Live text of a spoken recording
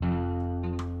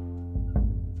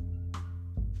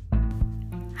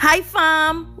Hi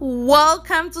fam,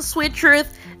 welcome to Sweet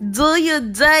Truth. Do you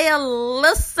dare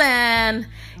listen?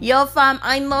 Yo fam,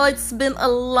 I know it's been a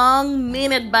long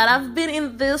minute, but I've been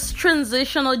in this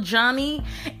transitional journey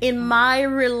in my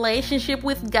relationship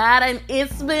with God, and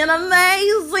it's been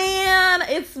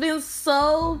amazing. It's been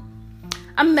so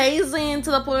amazing to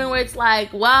the point where it's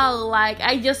like, wow,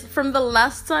 from the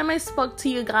last time I spoke to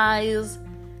you guys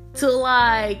to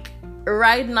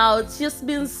right now, it's just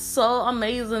been so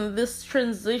amazing, this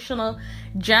transitional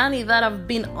journey that I've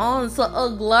been on.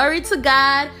 So glory to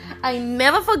God. I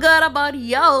never forgot about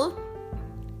yo.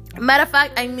 Matter of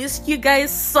fact, I missed you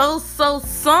guys so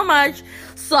much.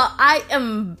 So I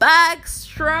am back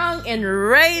strong and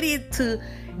ready to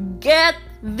get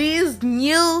these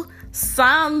new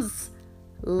Psalms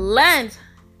learned.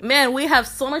 Man, we have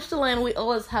so much to learn. We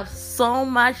always have so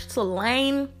much to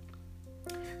learn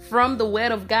from the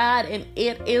Word of God, and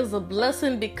it is a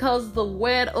blessing because the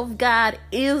Word of God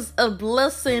is a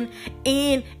blessing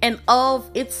in and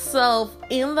of itself.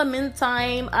 In the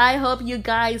meantime, I hope you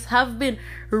guys have been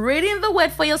reading the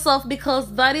Word for yourself,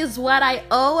 because that is what I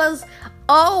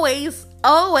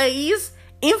always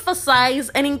emphasize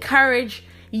and encourage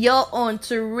you on,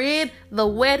 to read the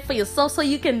Word for yourself so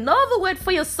you can know the Word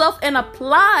for yourself and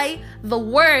apply the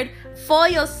Word for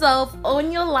yourself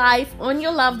on your life, on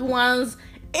your loved ones.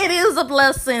 It is a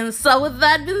blessing. So with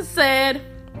that being said,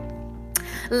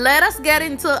 let us get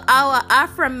into our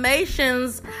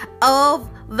affirmations of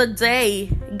the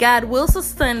day. God will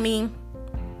sustain me.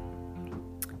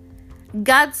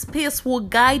 God's peace will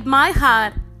guide my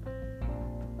heart.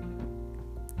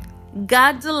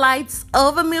 God delights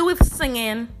over me with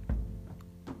singing.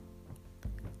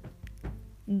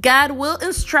 God will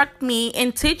instruct me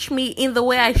and teach me in the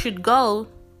way I should go.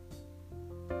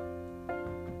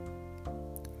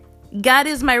 God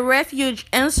is my refuge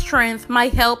and strength, my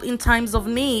help in times of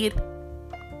need.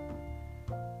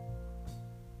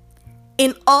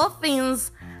 In all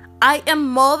things, I am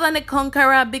more than a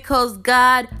conqueror because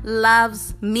God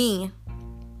loves me.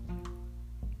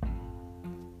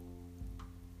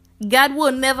 God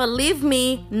will never leave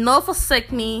me nor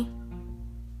forsake me.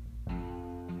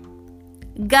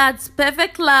 God's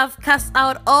perfect love casts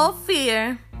out all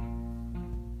fear.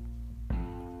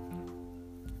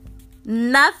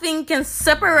 Nothing can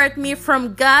separate me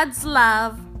from God's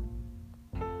love.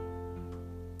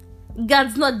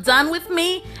 God's not done with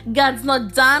me. God's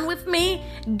not done with me.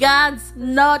 God's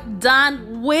not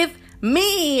done with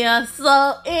me.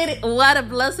 So what a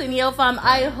blessing, yo fam.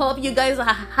 I hope you guys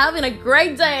are having a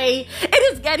great day.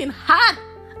 It is getting hot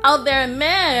out there,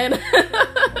 man.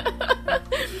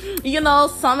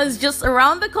 Summer is just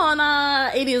around the corner.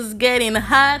 It is getting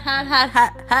hot.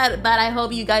 But I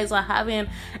hope you guys are having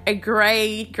a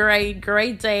great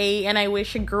day, and I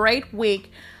wish a great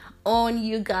week on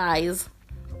you guys.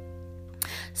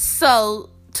 So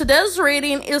today's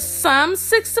reading is Psalm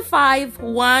 65,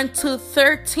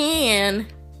 1-13.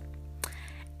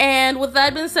 And with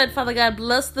that being said, Father God,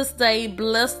 bless this day,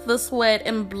 bless this word,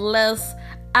 and bless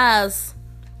us.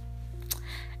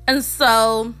 And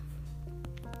so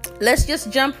let's just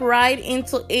jump right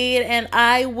into it, and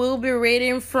I will be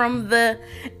reading from the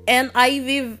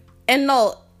NLT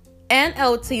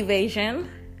version.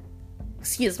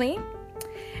 Excuse me.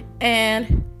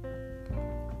 And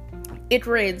it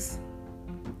reads,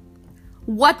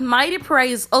 "What mighty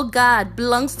praise, O God,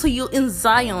 belongs to you in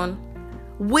Zion.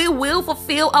 We will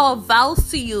fulfill our vows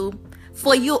to you,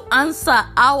 for you answer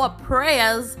our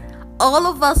prayers. All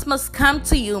of us must come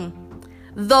to you.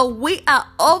 Though we are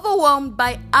overwhelmed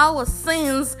by our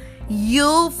sins,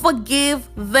 you forgive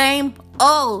them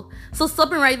all." So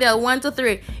stopping right there, 1, 2,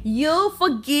 3. You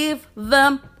forgive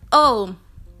them all.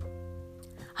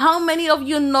 How many of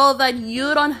you know that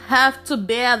you don't have to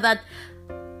bear that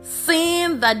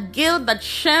sin, that guilt, that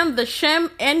shame, the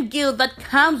shame and guilt that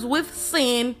comes with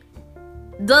sin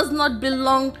does not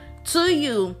belong to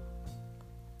you?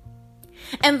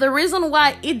 And the reason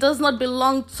why it does not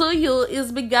belong to you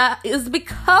is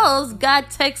because God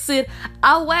takes it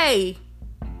away.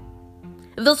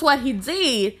 That's what He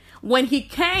did when He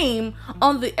came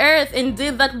on the earth and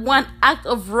did that one act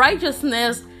of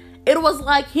righteousness. It was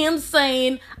like Him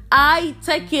saying, I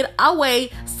take it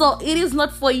away, so it is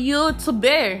not for you to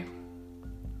bear.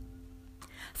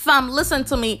 Fam, listen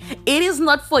to me. It is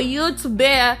not for you to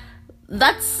bear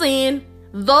that sin,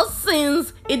 those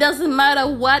sins. It doesn't matter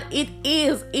what it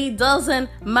is. It doesn't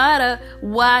matter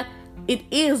what it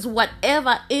is.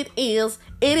 Whatever it is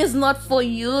not for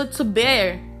you to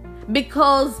bear,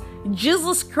 because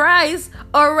Jesus Christ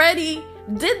already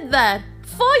did that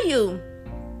for you.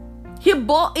 He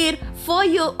bought it for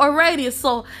you already,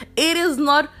 so it is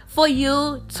not for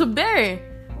you to bear.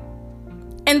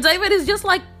 And David is just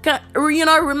like,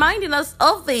 reminding us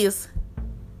of this.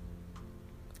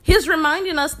 He's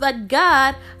reminding us that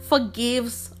God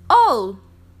forgives all.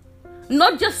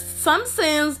 Not just some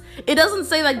sins. It doesn't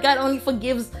say that God only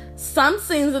forgives some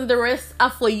sins and the rest are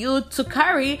for you to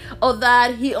carry, or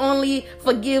that he only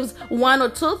forgives one or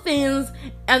two things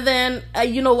and then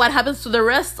what happens to the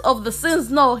rest of the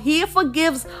sins. No, he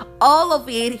forgives all of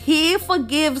it. He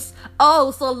forgives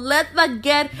all. So let that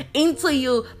get into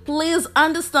you. Please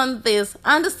understand this,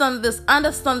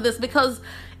 because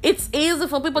it's easy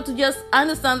for people to just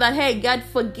understand that, hey, God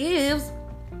forgives,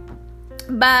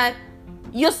 but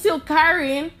you're still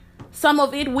carrying some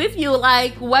of it with you.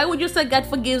 Like, why would you say God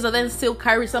forgives and then still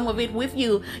carry some of it with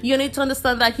you? You need to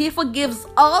understand that he forgives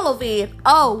all of it.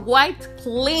 Oh, wiped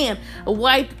clean.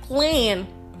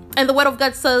 And the word of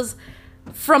God says,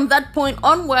 from that point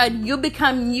onward, you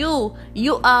become new.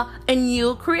 You are a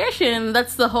new creation.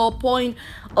 That's the whole point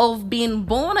of being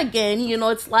born again.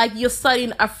 It's like you're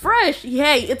starting afresh.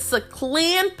 Hey, it's a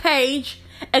clean page,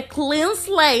 a clean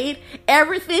slate.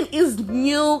 Everything is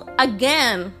new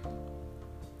again.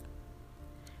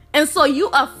 And so you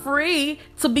are free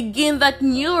to begin that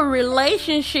new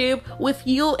relationship with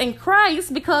you and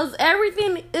Christ, because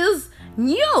everything is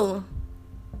new.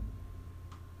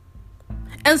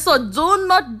 And so do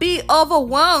not be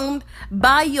overwhelmed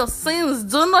by your sins.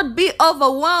 Do not be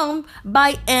overwhelmed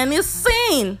by any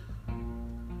sin,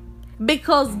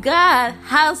 because God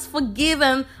has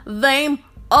forgiven them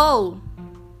all.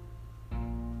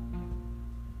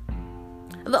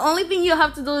 The only thing you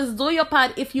have to do is do your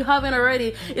part, if you haven't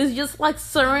already. Is just like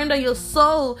surrender your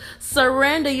soul,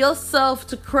 surrender yourself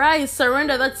to Christ,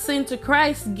 surrender that sin to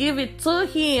Christ, give it to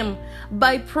him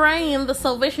by praying the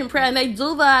salvation prayer. And I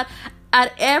do that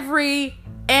at every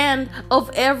end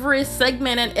of every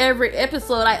segment and every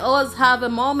episode. I always have a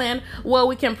moment where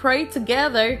we can pray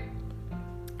together,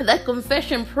 that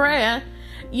confession prayer,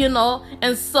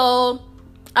 and so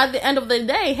at the end of the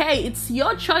day, hey, it's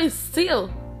your choice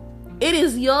still. It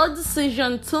is your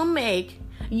decision to make.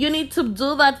 You need to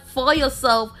do that for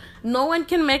yourself. No one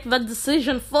can make that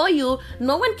decision for you.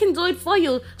 No one can do it for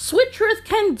you. Sweet Truth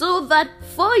can do that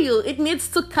for you. It needs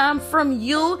to come from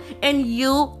you and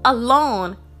you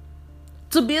alone.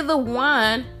 To be the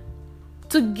one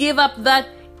to give up that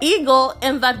ego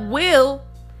and that will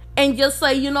and just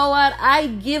say, you know what? I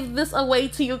give this away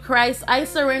to you, Christ. I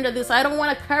surrender this. I don't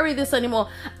want to carry this anymore.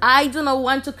 I do not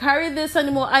want to carry this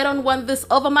anymore. I don't want this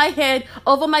over my head,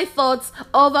 over my thoughts,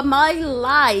 over my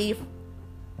life.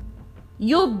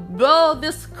 You bore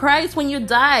this, Christ, when you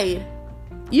died.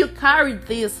 You carried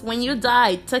this when you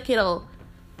died. Take it all.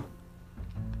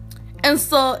 And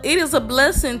so it is a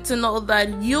blessing to know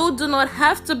that you do not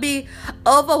have to be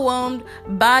overwhelmed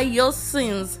by your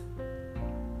sins.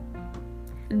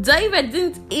 David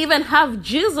didn't even have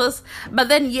Jesus, but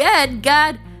then yet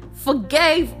God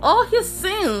forgave all his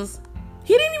sins.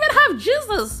 He didn't even have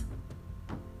Jesus.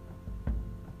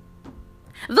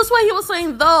 That's why he was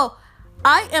saying, though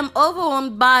I am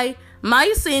overwhelmed by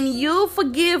my sin, you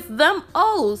forgive them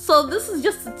all. So this is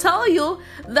just to tell you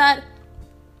that,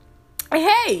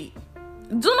 hey,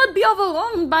 do not be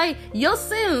overwhelmed by your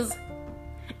sins.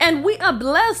 And we are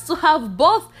blessed to have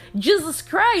both Jesus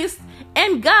Christ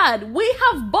and God. We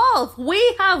have both.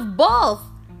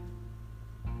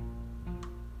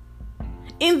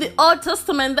 In the Old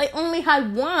Testament, they only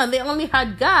had one. They only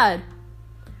had God.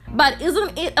 But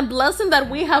isn't it a blessing that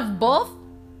we have both?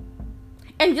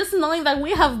 And just knowing that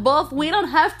we have both, we don't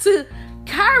have to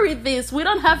carry this. We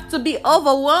don't have to be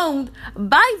overwhelmed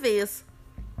by this.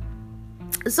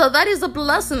 So that is a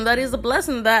blessing. That is a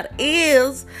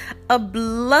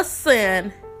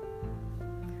blessing.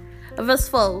 Verse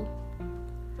 4.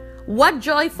 What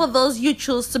joy for those you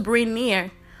choose to bring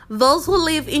near. Those who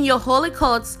live in your holy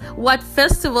courts, what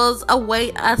festivals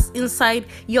await us inside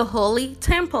your holy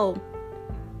temple.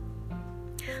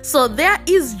 So there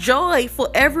is joy for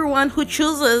everyone who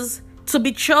chooses to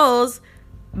be chosen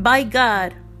by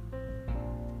God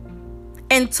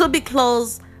and to be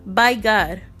close by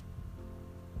God.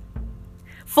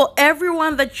 For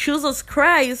everyone that chooses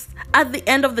Christ, at the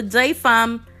end of the day,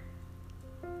 fam,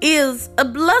 is a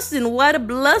blessing. What a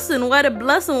blessing,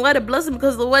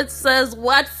 because the word says,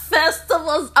 what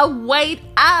festivals await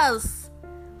us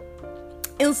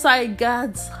inside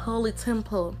God's holy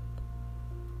temple.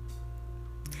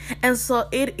 And so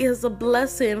it is a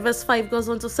blessing. Verse 5 goes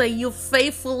on to say, you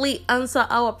faithfully answer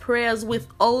our prayers with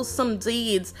awesome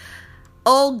deeds.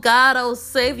 Oh God, oh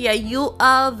Savior, you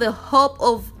are the hope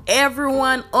of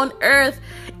everyone on earth,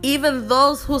 even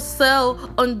those who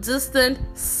sail on distant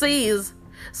seas.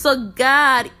 So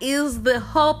God is the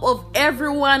hope of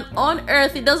everyone on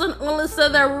earth. It doesn't only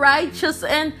say the righteous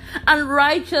and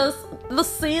unrighteous, the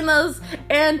sinners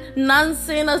and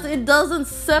non-sinners. It doesn't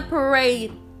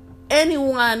separate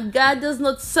anyone. God does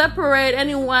not separate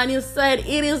anyone. He said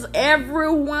it is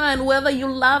everyone, whether you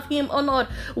love him or not,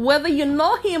 whether you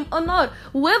know him or not,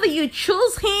 whether you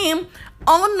choose him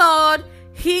or not.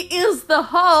 He is the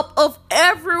hope of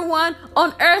everyone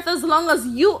on earth. As long as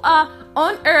you are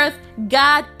on earth,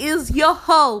 God is your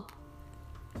hope.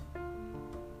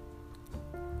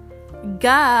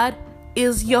 God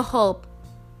is your hope.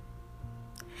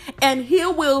 And he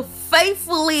will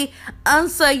faithfully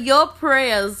answer your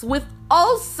prayers with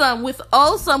awesome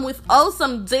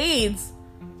deeds.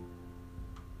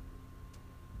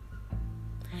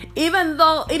 Even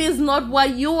though it is not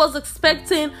what you was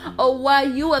expecting, or what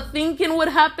you were thinking would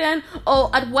happen,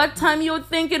 or at what time you would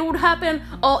think it would happen,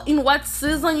 or in what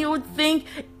season you would think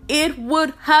it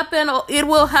would happen or it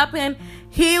will happen,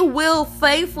 he will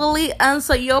faithfully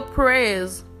answer your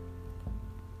prayers.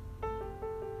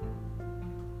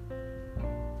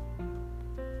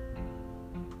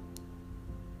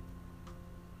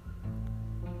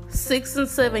 6 and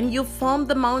 7, you formed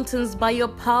the mountains by your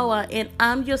power and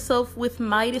armed yourself with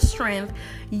mighty strength.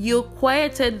 You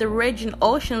quieted the raging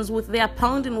oceans with their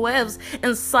pounding waves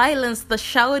and silenced the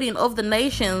shouting of the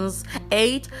nations.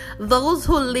 8, those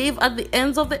who live at the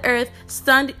ends of the earth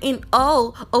stand in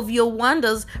awe of your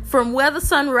wonders. From where the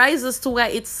sun rises to where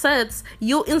it sets,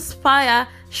 you inspire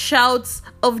shouts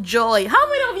of joy. How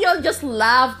many of y'all just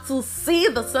love to see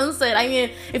the sunset? I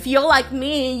mean, if you're like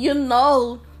me, you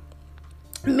know,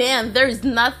 man, there is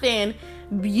nothing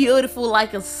beautiful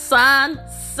like a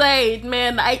sunset.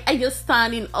 Man, I just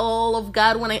stand in awe of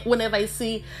God whenever I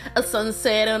see a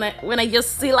sunset, and when I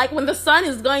just see, like, when the sun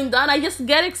is going down, I just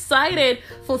get excited.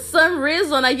 For some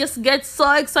reason, I just get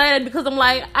so excited because I'm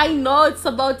like, I know it's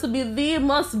about to be the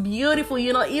most beautiful,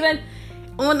 even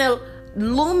on a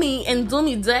gloomy and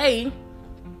doomy day.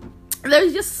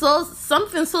 There's just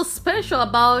something so special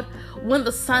about when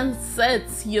the sun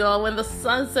sets, when the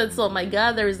sun sets. Oh my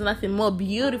God, there is nothing more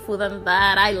beautiful than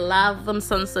that. I love them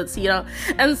sunsets,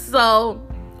 And so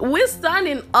we stand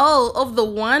in awe of the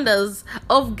wonders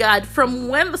of God from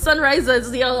when the sun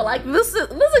rises, like this is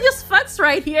just facts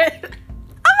right here. Oh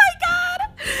my God,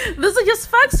 this is just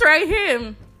facts right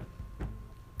here.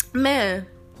 Man,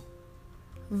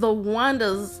 the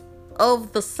wonders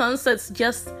of the sunsets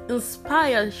just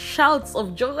inspire shouts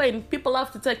of joy, and people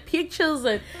have to take pictures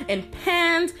and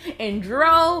paint and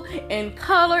draw and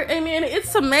color. I mean,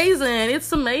 it's amazing.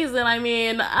 I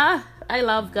mean, I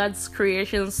love God's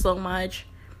creation so much.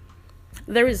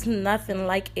 There is nothing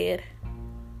like it.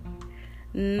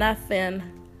 Nothing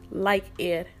like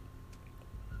it.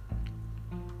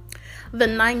 The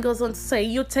 9 goes on to say,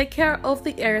 you take care of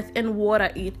the earth and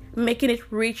water it, making it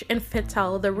rich and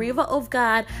fertile. The river of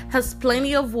God has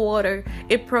plenty of water.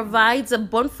 It provides a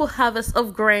bountiful harvest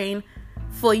of grain,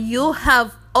 for you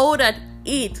have ordered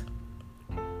it.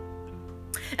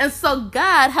 And so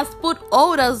God has put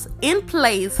orders in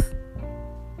place.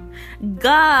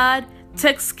 God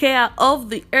takes care of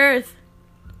the earth.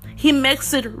 He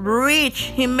makes it rich.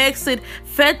 He makes it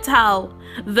fertile.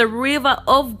 The river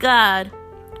of God,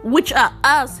 which are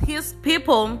us, his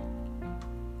people,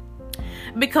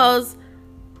 because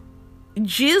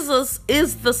Jesus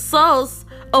is the source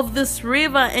of this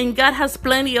river and God has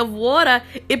plenty of water.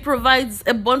 It provides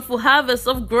a bountiful harvest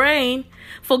of grain,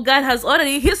 for God has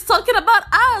already. He's talking about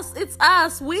us. It's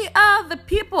us. We are the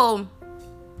people.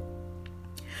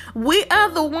 We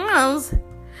are the ones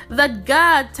that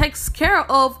God takes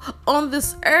care of on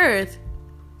this earth,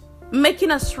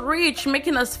 making us rich,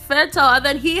 making us fertile, and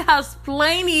then he has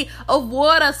plenty of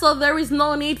water, so there is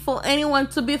no need for anyone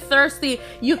to be thirsty.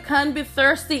 You can't be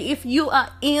thirsty if you are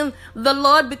in the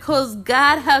Lord, because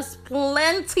God has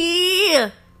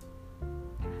plenty.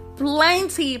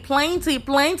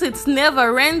 It's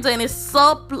never ending.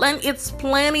 It's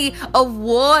plenty of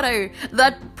water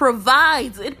that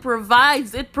provides a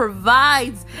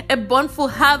bountiful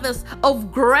harvest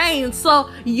of grain. So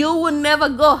you will never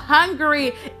go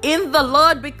hungry in the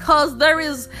Lord, because there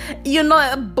is,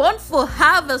 a bountiful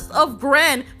harvest of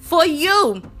grain for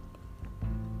you,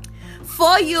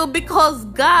 because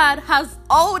God has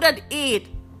ordered it.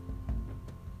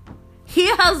 He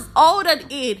has ordered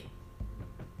it.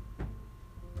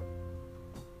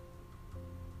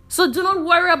 So do not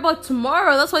worry about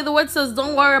tomorrow. That's why the word says,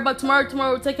 don't worry about tomorrow.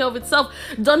 Tomorrow will take care of itself.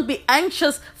 Don't be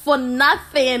anxious for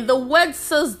nothing. The word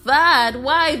says that.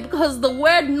 Why? Because the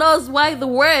word knows why the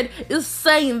word is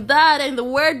saying that. And the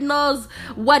word knows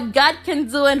what God can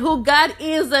do and who God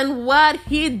is and what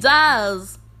he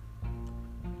does.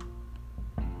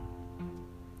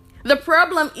 The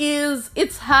problem is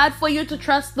it's hard for you to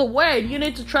trust the word. You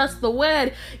need to trust the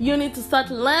word. You need to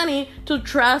start learning to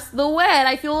trust the word.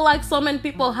 I feel like so many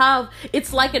people have,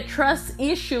 it's like a trust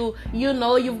issue. You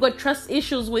know, you've got trust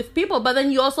issues with people, but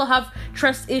then you also have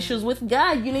trust issues with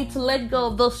God. You need to let go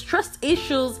of those trust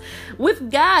issues with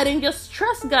God and just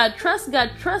trust God, trust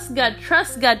God, trust God,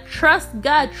 trust God, trust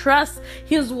God, trust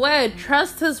His word,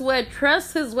 trust His word,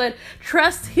 trust His word,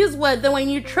 trust His word. Then when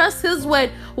you trust His word,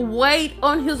 wait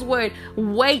on His word.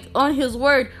 Wait on His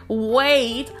word.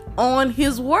 Wait on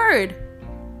His word.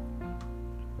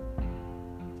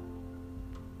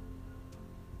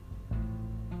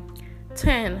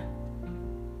 Ten.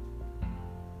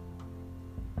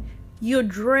 You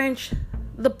drench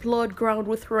the plowed ground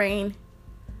with rain,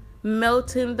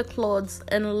 melting the clouds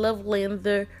and leveling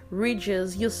the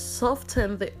ridges. You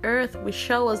soften the earth with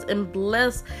showers and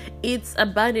bless its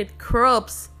abundant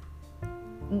crops.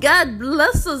 God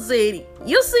blesses it.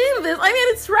 You seeing this? I mean,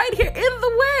 it's right here in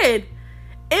the word.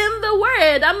 In the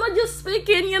word. I'm not just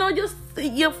speaking, just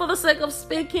for the sake of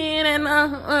speaking and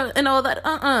all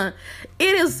that.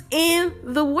 It is in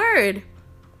the word.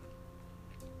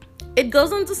 It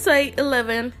goes on to say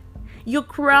 11. You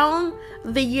crown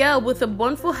the year with a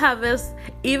bountiful harvest.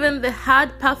 Even the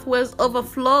hard pathways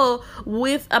overflow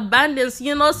with abundance.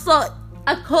 So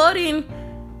according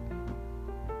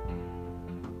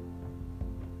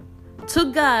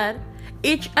to God,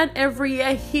 each and every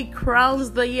year He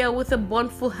crowns the year with a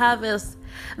bountiful harvest,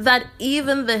 that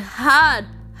even the hard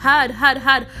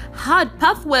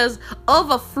pathways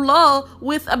overflow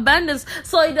with abundance.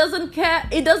 So it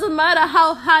doesn't matter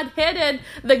how hard-headed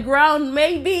the ground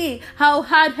may be, how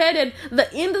hard-headed the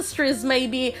industries may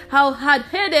be, how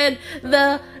hard-headed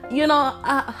the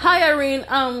hiring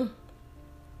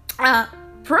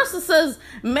processes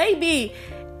may be.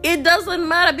 It doesn't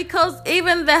matter, because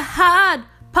even the hard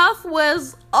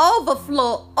pathways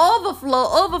overflow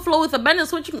with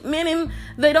abundance, which meaning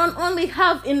they don't only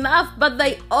have enough, but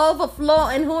they overflow.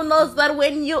 And who knows that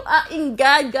when you are in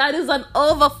God, God is an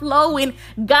overflowing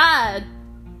God.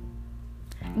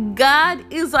 God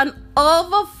is an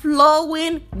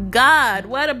overflowing God.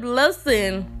 What a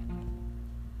blessing.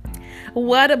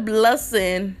 What a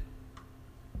blessing.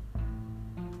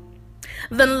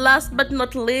 Then last but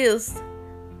not least,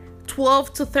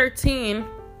 12 to 13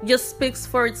 just speaks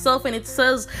for itself, and it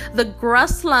says, the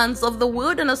grasslands of the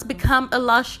wilderness become a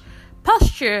lush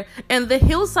pasture, and the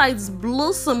hillsides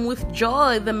blossom with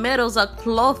joy. The meadows are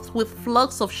clothed with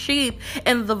flocks of sheep,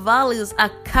 and the valleys are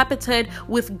carpeted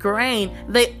with grain.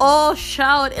 They all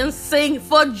shout and sing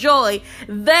for joy.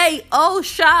 They all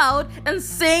shout and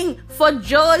sing for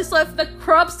joy. So if the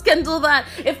crops can do that,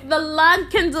 if the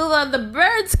land can do that, the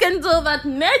birds can do that,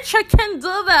 nature can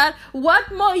do that,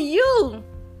 what more you?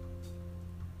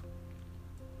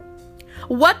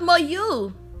 What more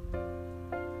you?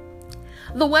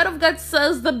 The word of God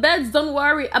says the birds don't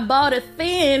worry about a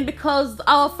thing, because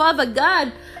our Father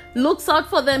God looks out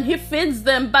for them. He feeds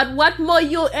them. But what more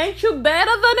you? Ain't you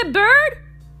better than a bird?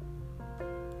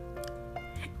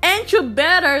 Ain't you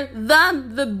better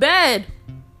than the bird?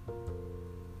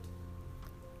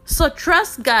 So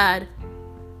trust God.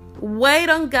 Wait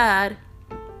on God.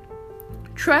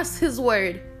 Trust His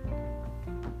word.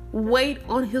 Wait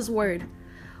on His word.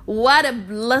 What a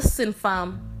blessing,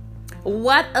 fam.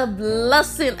 What a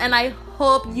blessing. And I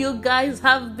hope you guys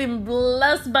have been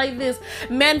blessed by this.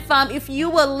 Man, fam, if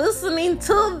you were listening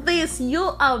to this, you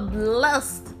are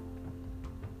blessed.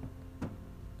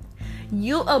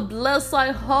 You are blessed. So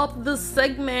I hope this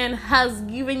segment has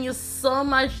given you so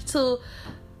much to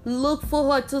look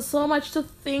forward to, so much to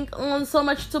think on, so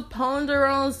much to ponder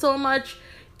on, so much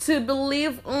to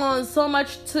believe on, so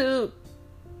much to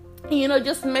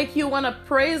just make you want to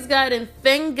praise God and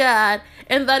thank God.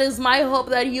 And that is my hope,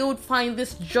 that you would find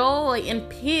this joy and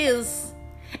peace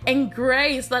and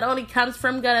grace that only comes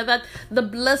from God, and that the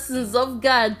blessings of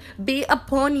God be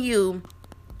upon you.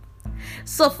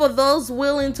 So for those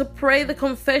willing to pray the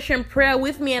confession prayer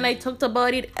with me, and I talked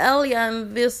about it earlier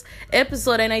in this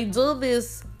episode, and I do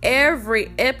this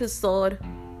every episode,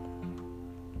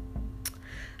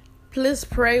 please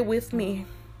pray with me.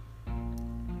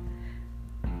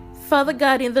 Father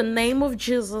God, in the name of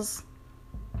Jesus,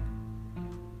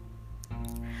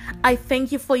 I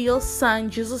thank you for your Son,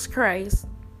 Jesus Christ.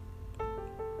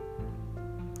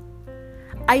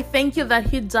 I thank you that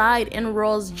He died and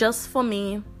rose just for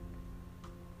me.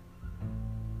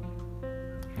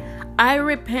 I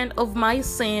repent of my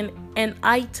sin and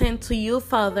I turn to you,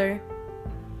 Father.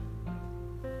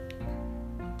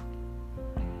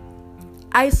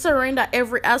 I surrender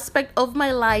every aspect of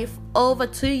my life over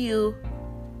to you.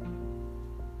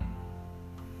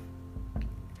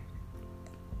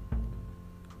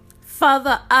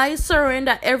 Father, I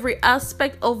surrender every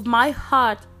aspect of my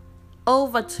heart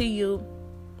over to you.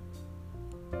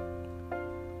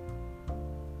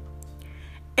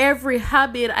 Every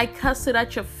habit, I cast it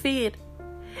at your feet.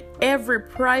 Every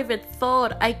private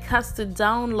thought, I cast it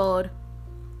down, Lord.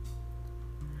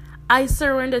 I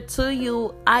surrender to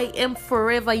you. I am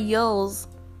forever yours.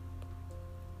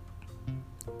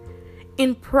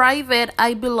 In private,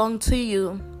 I belong to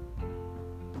you.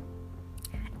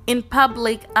 In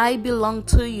public, I belong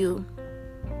to you.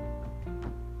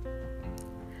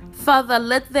 Father,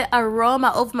 let the aroma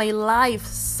of my life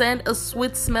send a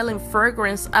sweet-smelling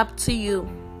fragrance up to you.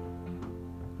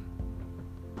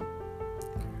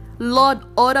 Lord,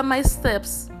 order my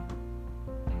steps.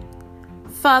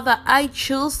 Father, I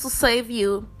choose to save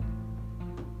you.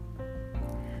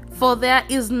 For there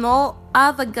is no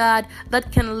other God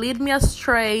that can lead me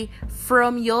astray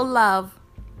from your love.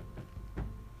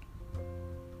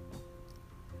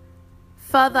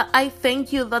 Father, I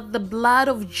thank you that the blood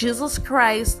of Jesus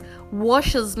Christ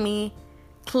washes me,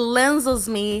 cleanses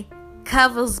me,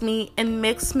 covers me, and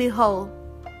makes me whole.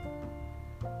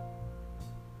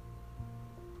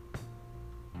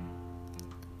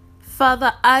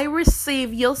 Father, I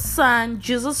receive your Son,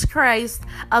 Jesus Christ,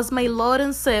 as my Lord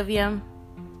and Savior.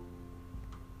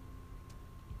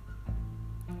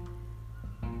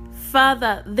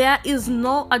 Father, there is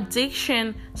no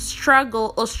addiction,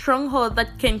 struggle, or stronghold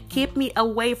that can keep me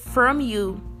away from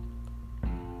you.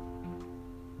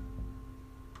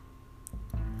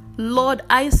 Lord,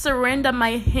 I surrender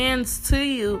my hands to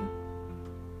you.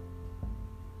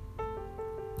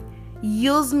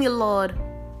 Use me, Lord.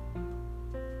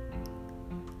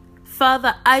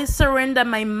 Father, I surrender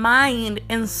my mind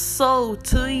and soul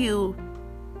to you.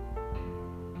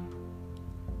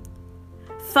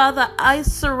 Father, I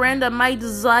surrender my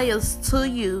desires to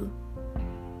you.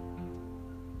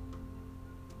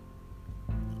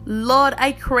 Lord,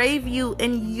 I crave you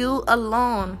and you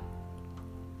alone.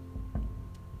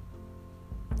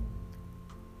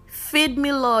 Feed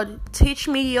me, Lord. Teach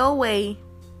me your way.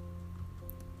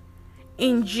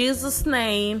 In Jesus'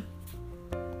 name,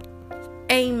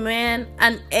 amen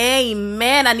and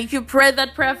amen. And if you pray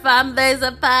that prayer, fam, there's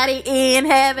a party in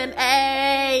heaven.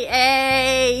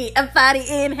 A party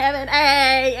in heaven.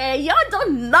 Y'all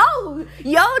don't know.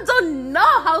 Y'all don't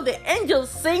know how the angels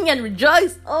sing and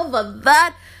rejoice over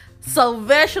that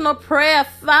salvational prayer,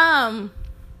 fam.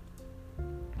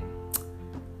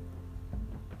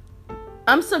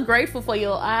 I'm so grateful for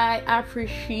you. I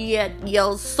appreciate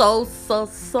you so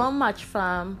much,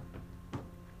 fam.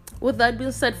 With that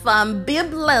being said, fam, be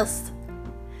blessed,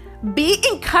 be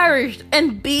encouraged,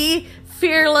 and be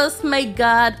fearless. May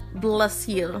God bless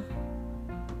you.